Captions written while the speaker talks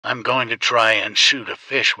I'm going to try and shoot a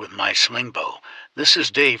fish with my sling-bow. This is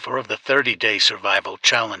day 4 of the 30-day survival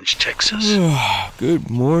challenge, Texas. Good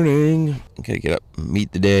morning. Gotta get up and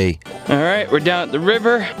meet the day. All right, we're down at the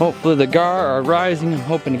river. Hopefully the gar are rising. I'm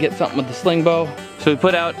hoping to get something with the sling bow. So we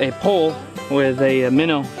put out a pole with a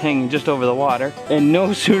minnow hanging just over the water. And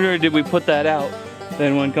no sooner did we put that out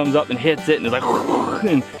than one comes up and hits it and it's like,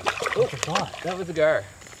 and oh, that was a gar.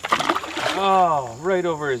 Oh, right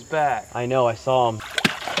over his back. I know, I saw him.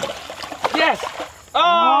 Yes!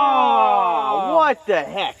 Oh, what the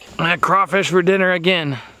heck? I had crawfish for dinner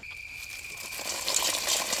again.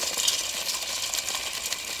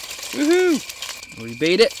 Woohoo! We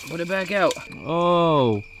bait it, put it back out.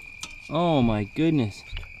 Oh, oh my goodness.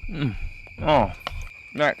 Oh,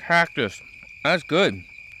 that cactus, that's good.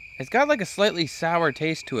 It's got like a slightly sour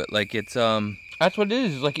taste to it, like it's, that's what it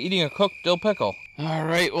is, like eating a cooked dill pickle. All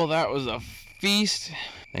right, well that was a feast.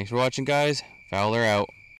 Thanks for watching, guys. Fowler out.